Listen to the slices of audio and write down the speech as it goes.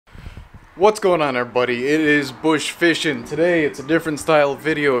What's going on, everybody? It is Buschfishin. Today it's a different style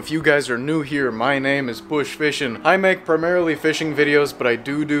video. If you guys are new here, my name is Buschfishin. I make primarily fishing videos, but I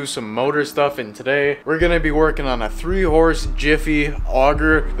do some motor stuff, and today we're gonna be working on a 3-horse Jiffy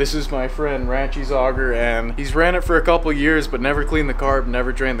auger. This is my friend Ratchy's auger, and he's ran it for a couple years but never cleaned the carb,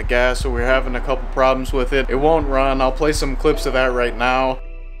 never drained the gas, so we're having a couple problems with it. It won't run. I'll play some clips of that right now.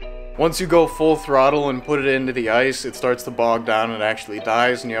 Once you go full throttle and put it into the ice, it starts to bog down and it actually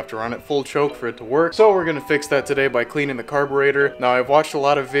dies, and you have to run it full choke for it to work. So we're gonna fix that today by cleaning the carburetor. Now, I've watched a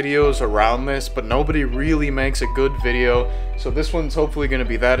lot of videos around this, but nobody really makes a good video. So this one's hopefully gonna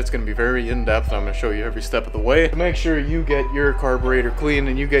be that. It's gonna be very in-depth. I'm gonna show you every step of the way to make sure you get your carburetor clean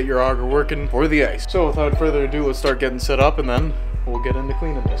and you get your auger working for the ice. So without further ado, let's start getting set up and then we'll get into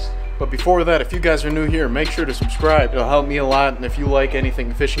cleaning this. But before that, if you guys are new here, make sure to subscribe. It'll help me a lot, and if you like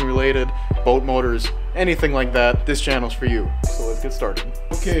anything fishing related, boat motors, anything like that, this channel's for you. So let's get started.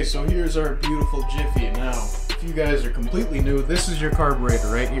 Okay, so here's our beautiful Jiffy. Now, if you guys are completely new, this is your carburetor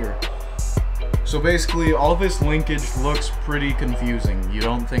right here. So basically, all this linkage looks pretty confusing. You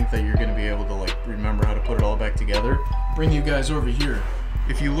don't think that you're gonna be able to remember how to put it all back together. Bring you guys over here.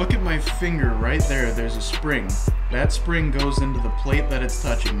 If you look at my finger right there, there's a spring. That spring goes into the plate that it's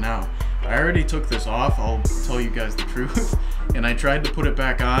touching. Now, I already took this off, I'll tell you guys the truth, and I tried to put it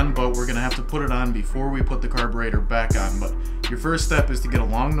back on, but we're gonna have to put it on before we put the carburetor back on. But your first step is to get a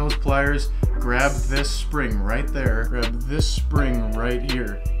long nose pliers, grab this spring right there, grab this spring right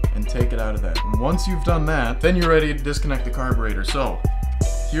here, and take it out of that. And once you've done that, then you're ready to disconnect the carburetor. So,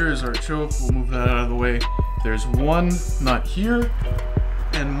 here is our choke, we'll move that out of the way. There's one nut here,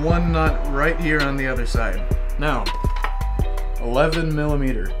 and one nut right here on the other side. Now, 11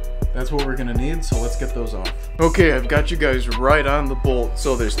 millimeter. That's what we're gonna need, so let's get those off. Okay, I've got you guys right on the bolt.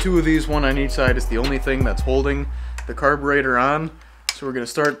 So there's two of these, one on each side. It's the only thing that's holding the carburetor on. So we're gonna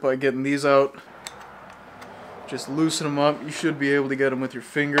start by getting these out. Just loosen them up. You should be able to get them with your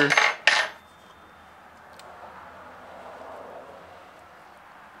finger.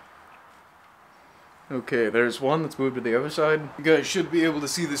 Okay, there's one. Let's move to the other side. You guys should be able to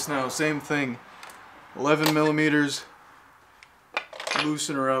see this now. Same thing. 11 millimeters.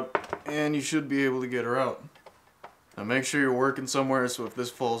 Loosen her up, and you should be able to get her out. Now make sure you're working somewhere so if this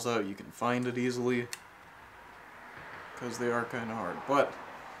falls out, you can find it easily, because they are kind of hard. But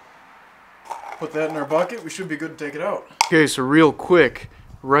put that in our bucket. We should be good to take it out. Okay, so real quick.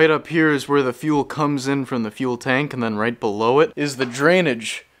 Right up here is where the fuel comes in from the fuel tank, and then right below it is the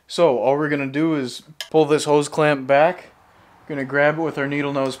drainage. So all we're gonna do is pull this hose clamp back. We're gonna grab it with our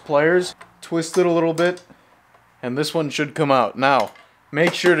needle nose pliers, twist it a little bit, and this one should come out. Now,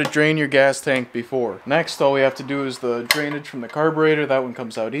 make sure to drain your gas tank before. Next, all we have to do is the drainage from the carburetor. That one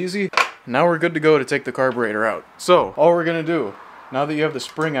comes out easy. Now we're good to go to take the carburetor out. So, all we're gonna do, now that you have the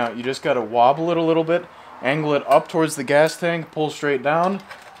spring out, you just gotta wobble it a little bit, angle it up towards the gas tank, pull straight down,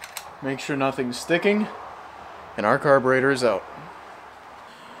 make sure nothing's sticking, and our carburetor is out.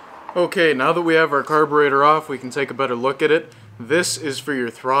 Okay, now that we have our carburetor off, we can take a better look at it. This is for your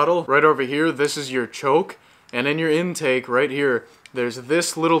throttle. Right over here, this is your choke. And in your intake, right here, there's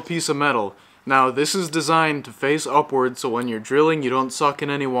this little piece of metal. Now, this is designed to face upward, so when you're drilling, you don't suck in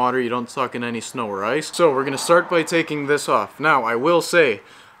any water, you don't suck in any snow or ice. So we're gonna start by taking this off. Now, I will say,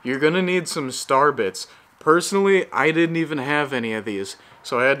 you're gonna need some star bits. Personally, I didn't even have any of these.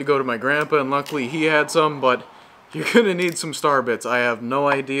 So I had to go to my grandpa, and luckily he had some, but you're gonna need some star bits. I have no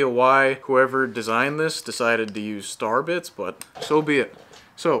idea why whoever designed this decided to use star bits, but so be it.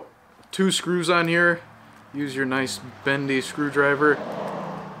 So, 2 screws on here. Use your nice bendy screwdriver.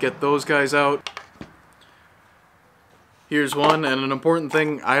 Get those guys out. Here's one, and an important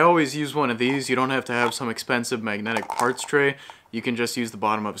thing, I always use one of these. You don't have to have some expensive magnetic parts tray. You can just use the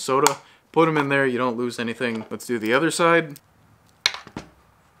bottom of a soda. Put them in there, you don't lose anything. Let's do the other side.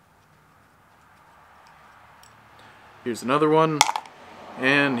 Here's another one,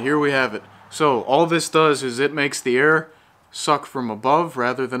 and here we have it. So all this does is it makes the air suck from above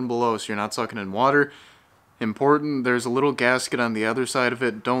rather than below, so you're not sucking in water. Important, there's a little gasket on the other side of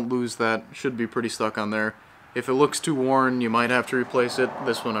it. Don't lose that. Should be pretty stuck on there. If it looks too worn, you might have to replace it.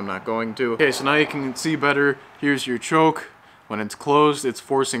 This one I'm not going to. Okay, so now you can see better. Here's your choke. When it's closed, it's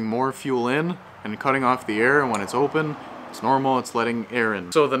forcing more fuel in and cutting off the air, and when it's open, it's normal, it's letting air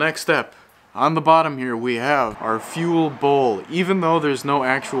in. So the next step. On the bottom here we have our fuel bowl. Even though there's no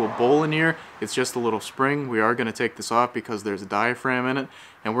actual bowl in here, it's just a little spring. We are going to take this off because there's a diaphragm in it,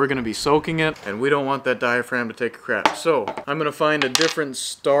 and we're going to be soaking it, and we don't want that diaphragm to take a crap. So I'm going to find a different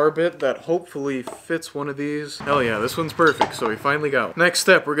star bit that hopefully fits one of these. Hell yeah, this one's perfect, so we finally got one. Next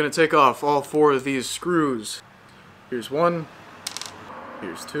step, we're going to take off all 4 of these screws. Here's one,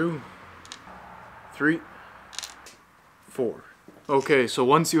 here's 2, 3, 4. Okay, so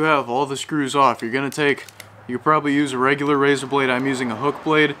once you have all the screws off, you're gonna take, you probably use a regular razor blade, I'm using a hook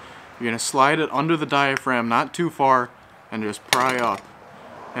blade. You're gonna slide it under the diaphragm, not too far, and just pry up.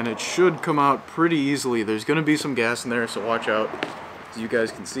 And it should come out pretty easily. There's gonna be some gas in there, so watch out. As you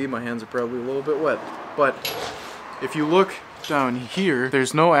guys can see, my hands are probably a little bit wet. But if you look down here,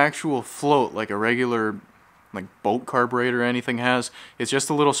 there's no actual float like a regular boat carburetor or anything has. It's just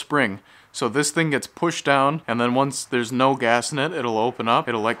a little spring. So this thing gets pushed down, and then once there's no gas in it, it'll open up,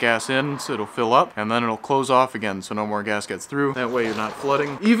 it'll let gas in, so it'll fill up, and then it'll close off again so no more gas gets through. That way you're not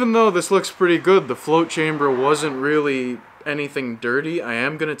flooding. Even though this looks pretty good, the float chamber wasn't really anything dirty. I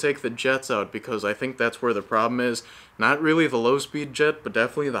am gonna take the jets out because I think that's where the problem is. Not really the low speed jet, but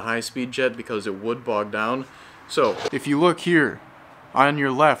definitely the high speed jet because it would bog down. So if you look here, on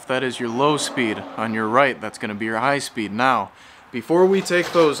your left, that is your low speed. On your right, that's gonna be your high speed. Now, before we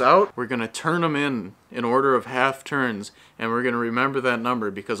take those out, we're gonna turn them in order of half turns, and we're gonna remember that number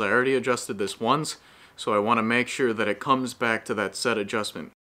because I already adjusted this once, so I wanna make sure that it comes back to that set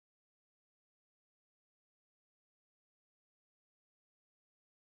adjustment.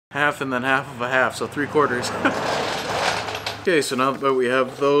 Half and then half of a half, so 3/4. Okay, so now that we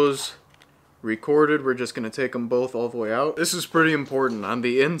have those recorded, we're just gonna take them both all the way out. This is pretty important. On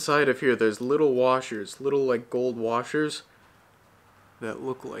the inside of here, there's little washers, little like gold washers that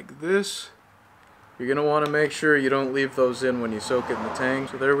look like this. You're gonna want to make sure you don't leave those in when you soak it in the tank.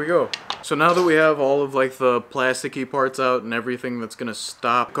 So there we go. So now that we have all of like the plasticky parts out and everything that's gonna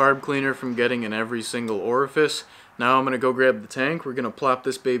stop carb cleaner from getting in every single orifice, now I'm gonna go grab the tank. We're gonna plop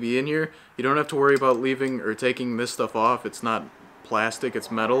this baby in here. You don't have to worry about leaving or taking this stuff off. It's not plastic,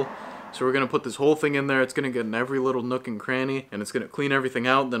 it's metal. So we're gonna put this whole thing in there. It's gonna get in every little nook and cranny, and it's gonna clean everything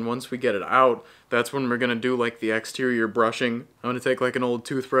out. Then once we get it out, that's when we're gonna do like the exterior brushing. I'm gonna take like an old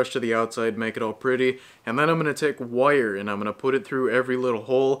toothbrush to the outside, make it all pretty, and then I'm gonna take wire and I'm gonna put it through every little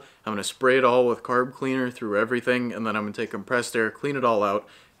hole. I'm gonna spray it all with carb cleaner through everything, and then I'm gonna take compressed air, clean it all out,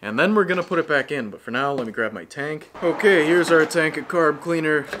 and then we're gonna put it back in. But for now, let me grab my tank. Okay, here's our tank of carb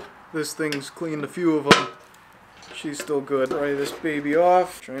cleaner. This thing's cleaned a few of them. She's still good. Dry this baby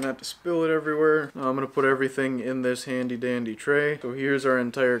off. Try not to spill it everywhere. Now I'm gonna put everything in this handy dandy tray. So here's our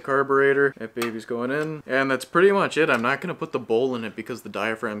entire carburetor. That baby's going in. And that's pretty much it. I'm not gonna put the bowl in it because the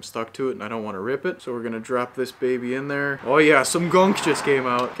diaphragm's stuck to it and I don't want to rip it. So we're gonna drop this baby in there. Oh yeah, some gunk just came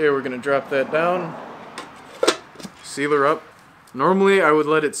out. Okay, we're gonna drop that down. Seal her up. Normally I would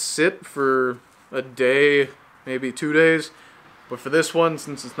let it sit for a day, maybe 2 days. But for this one,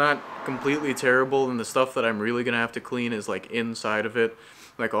 since it's not completely terrible and the stuff that I'm really going to have to clean is like inside of it,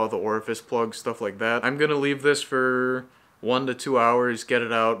 like all the orifice plugs, stuff like that, I'm going to leave this for 1 to 2 hours, get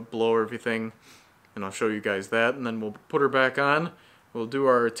it out, blow everything, and I'll show you guys that, and then we'll put her back on, we'll do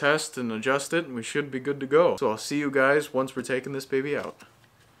our test and adjust it, and we should be good to go. So I'll see you guys once we're taking this baby out.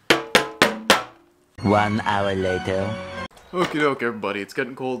 1 hour later. Okie doke everybody, it's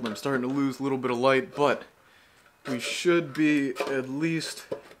getting cold and I'm starting to lose a little bit of light, but we should be at least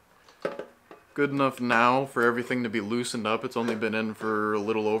good enough now for everything to be loosened up. It's only been in for a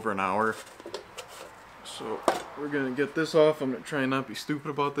little over an hour. So we're gonna get this off. I'm gonna try and not be stupid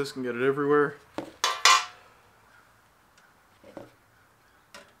about this and get it everywhere.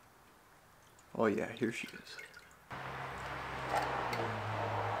 Oh yeah, here she is.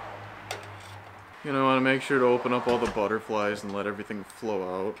 You know, I want to make sure to open up all the butterflies and let everything flow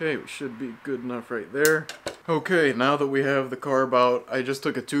out. Okay, we should be good enough right there. Okay, now that we have the carb out, I just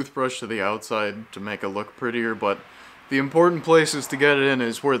took a toothbrush to the outside to make it look prettier, but the important places to get it in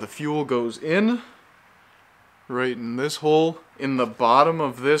is where the fuel goes in, right in this hole, in the bottom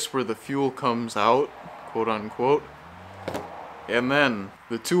of this where the fuel comes out, quote unquote, and then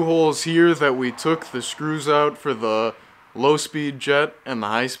the 2 holes here that we took the screws out for the low speed jet and the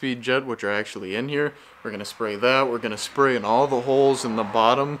high speed jet, which are actually in here. We're gonna spray that. We're gonna spray in all the holes in the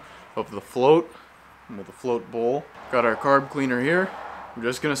bottom of the float with the float bowl. Got our carb cleaner here. We're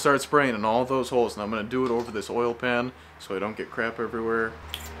just gonna start spraying in all those holes, and I'm gonna do it over this oil pan so I don't get crap everywhere.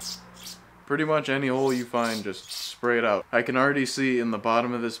 Pretty much any hole you find, just spray it out. I can already see in the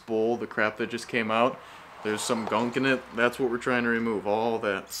bottom of this bowl the crap that just came out. There's some gunk in it. That's what we're trying to remove, all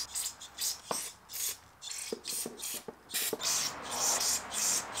that.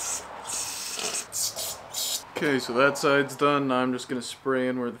 Okay, so that side's done. Now I'm just going to spray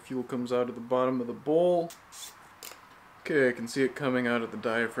in where the fuel comes out of the bottom of the bowl. Okay, I can see it coming out of the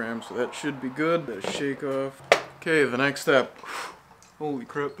diaphragm, so that should be good. That shake off. Okay, the next step. Holy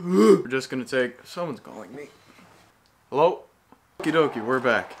crap. We're just going to take... Someone's calling me. Hello? Okie dokie, we're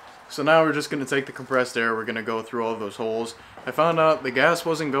back. So now we're just going to take the compressed air, we're going to go through all those holes. I found out the gas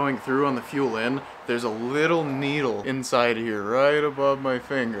wasn't going through on the fuel in. There's a little needle inside here, right above my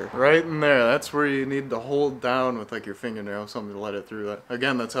finger. Right in there, that's where you need to hold down with like your fingernail, something to let it through. That.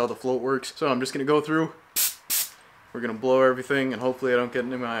 Again, that's how the float works. So I'm just going to go through, we're going to blow everything, and hopefully I don't get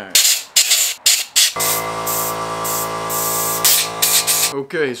into my eye.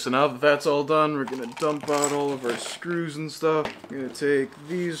 Okay, so now that that's all done, we're gonna dump out all of our screws and stuff. We're gonna take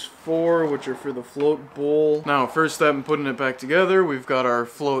these 4, which are for the float bowl. Now, first step in putting it back together, we've got our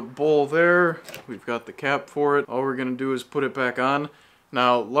float bowl there. We've got the cap for it. All we're gonna do is put it back on.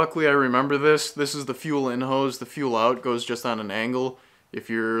 Now, luckily I remember this. This is the fuel in hose. The fuel out goes just on an angle. If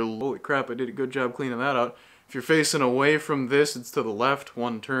you're, holy crap, I did a good job cleaning that out. If you're facing away from this, it's to the left,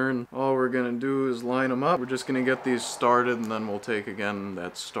 1 turn. All we're gonna do is line them up. We're just gonna get these started, and then we'll take, again,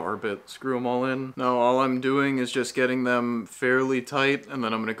 that star bit, screw them all in. Now, all I'm doing is just getting them fairly tight, and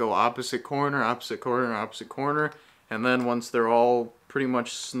then I'm gonna go opposite corner, opposite corner, opposite corner. And then once they're all pretty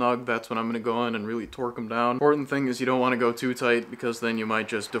much snug, that's when I'm gonna go in and really torque them down. Important thing is you don't wanna go too tight, because then you might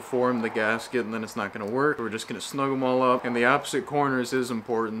just deform the gasket, and then it's not gonna work. We're just gonna snug them all up. And the opposite corners is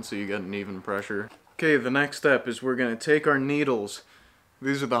important, so you get an even pressure. Okay, the next step is we're going to take our needles.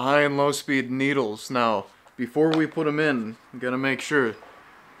 These are the high and low speed needles. Now, before we put them in, I'm going to make sure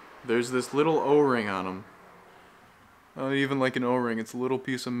there's this little O-ring on them. Not even like an O-ring, it's a little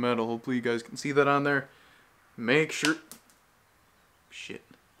piece of metal. Hopefully you guys can see that on there. Make sure... Shit.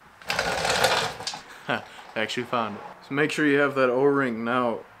 I actually found it. So make sure you have that O-ring.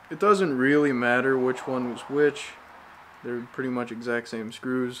 Now, it doesn't really matter which one was which. They're pretty much exact same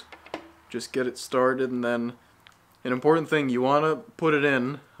screws. Just get it started, and then an important thing, you want to put it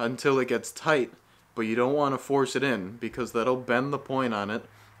in until it gets tight, but you don't want to force it in, because that'll bend the point on it,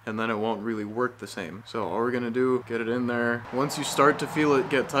 and then it won't really work the same. So all we're going to do, get it in there. Once you start to feel it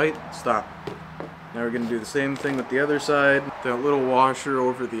get tight, stop. Now we're going to do the same thing with the other side. That little washer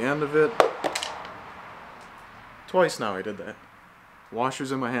over the end of it. Twice now I did that.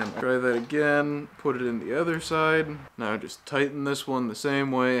 Washer's in my hand. Try that again, put it in the other side. Now just tighten this one the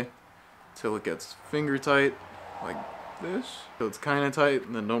same way till it gets finger tight, like this. So it's kind of tight,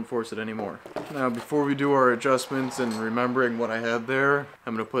 and then don't force it anymore. Now before we do our adjustments and remembering what I had there,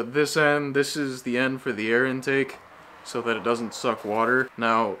 I'm going to put this end. This is the end for the air intake so that it doesn't suck water.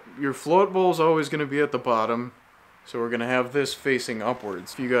 Now your float bowl is always going to be at the bottom, so we're going to have this facing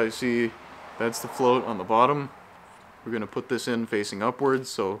upwards. If you guys see, that's the float on the bottom. We're going to put this in facing upwards,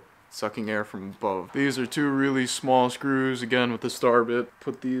 so sucking air from above. These are 2 really small screws, again with the star bit.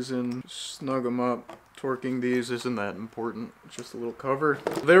 Put these in, snug them up. Torquing these isn't that important, it's just a little cover.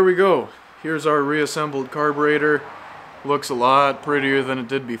 There we go. Here's our reassembled carburetor. Looks a lot prettier than it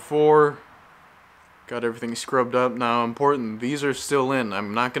did before. Got everything scrubbed up. Now, important, these are still in.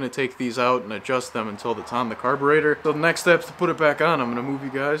 I'm not going to take these out and adjust them until it's on the carburetor. So the next step is to put it back on. I'm going to move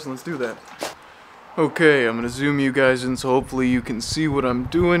you guys, and let's do that. Okay, I'm going to zoom you guys in so hopefully you can see what I'm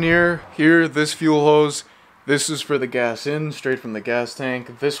doing here. Here, this fuel hose, this is for the gas in, straight from the gas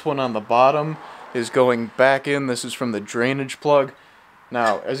tank. This one on the bottom is going back in. This is from the drainage plug.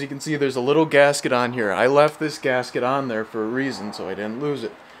 Now, as you can see, there's a little gasket on here. I left this gasket on there for a reason, so I didn't lose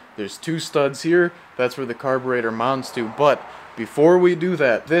it. There's 2 studs here. That's where the carburetor mounts to. But before we do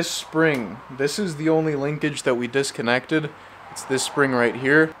that, this spring, this is the only linkage that we disconnected. It's this spring right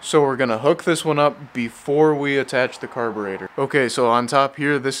here. So we're gonna hook this one up before we attach the carburetor. Okay, so on top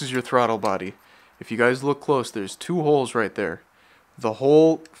here, this is your throttle body. If you guys look close, there's 2 holes right there. The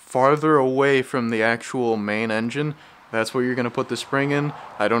hole farther away from the actual main engine, that's where you're gonna put the spring in.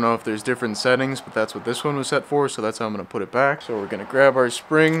 I don't know if there's different settings, but that's what this one was set for, so that's how I'm gonna put it back. So we're gonna grab our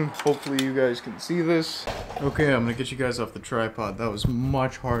spring. Hopefully you guys can see this. Okay, I'm gonna get you guys off the tripod. That was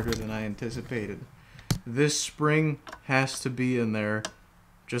much harder than I anticipated. This spring has to be in there,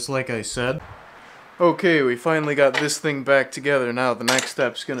 just like I said. Okay, we finally got this thing back together. Now the next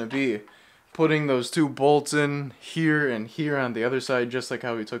step's gonna be putting those 2 bolts in here and here on the other side, just like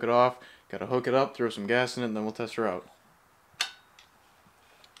how we took it off. Gotta hook it up, throw some gas in it, and then we'll test her out.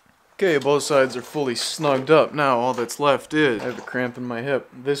 Okay, both sides are fully snugged up. Now all that's left is, I have a cramp in my hip.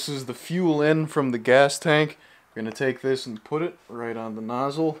 This is the fuel in from the gas tank. We're gonna take this and put it right on the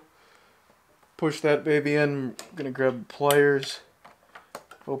nozzle. Push that baby in. I'm gonna grab the pliers,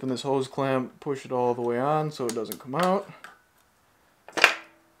 open this hose clamp, push it all the way on so it doesn't come out.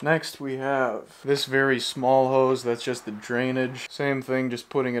 Next we have this very small hose, that's just the drainage. Same thing, just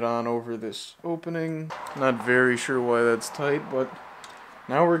putting it on over this opening. Not very sure why that's tight, but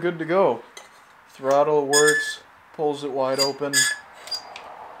now we're good to go. Throttle works, pulls it wide open.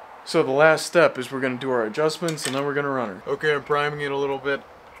 So the last step is we're going to do our adjustments and then we're going to run her. Okay, I'm priming it a little bit.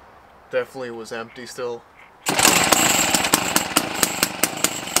 Definitely was empty still.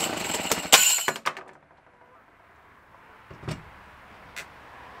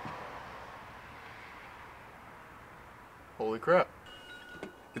 Holy crap.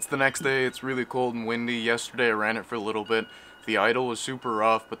 It's the next day, it's really cold and windy. Yesterday I ran it for a little bit. The idle was super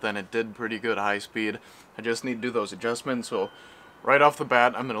rough, but then it did pretty good high speed. I just need to do those adjustments, so right off the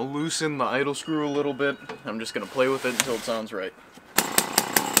bat, I'm going to loosen the idle screw a little bit. I'm just going to play with it until it sounds right.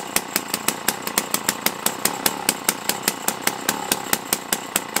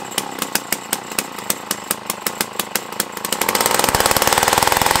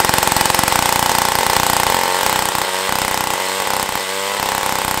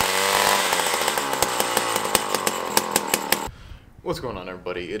 What's going on,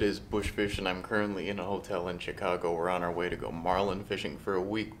 everybody? It is Buschfishin. I'm currently in a hotel in Chicago. We're on our way to go marlin fishing for a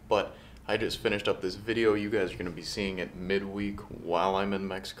week, but I just finished up this video. You guys are going to be seeing it midweek while I'm in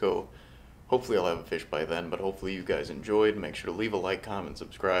Mexico. Hopefully I'll have a fish by then, but hopefully you guys enjoyed. Make sure to leave a like, comment,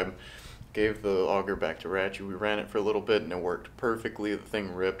 subscribe. Gave the auger back to Ratchy. We ran it for a little bit and it worked perfectly. The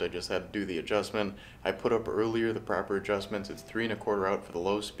thing ripped. I just had to do the adjustment. I put up earlier the proper adjustments. It's 3 1/4 out for the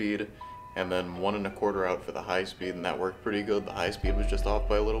low speed, and then 1 1/4 out for the high speed, and that worked pretty good. The high speed was just off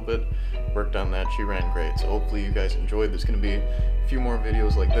by a little bit. Worked on that. She ran great. So hopefully you guys enjoyed. There's going to be a few more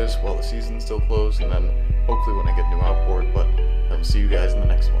videos like this while the season's still closed, and then hopefully when I get new outboard, but I will see you guys in the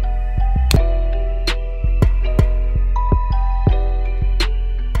next one.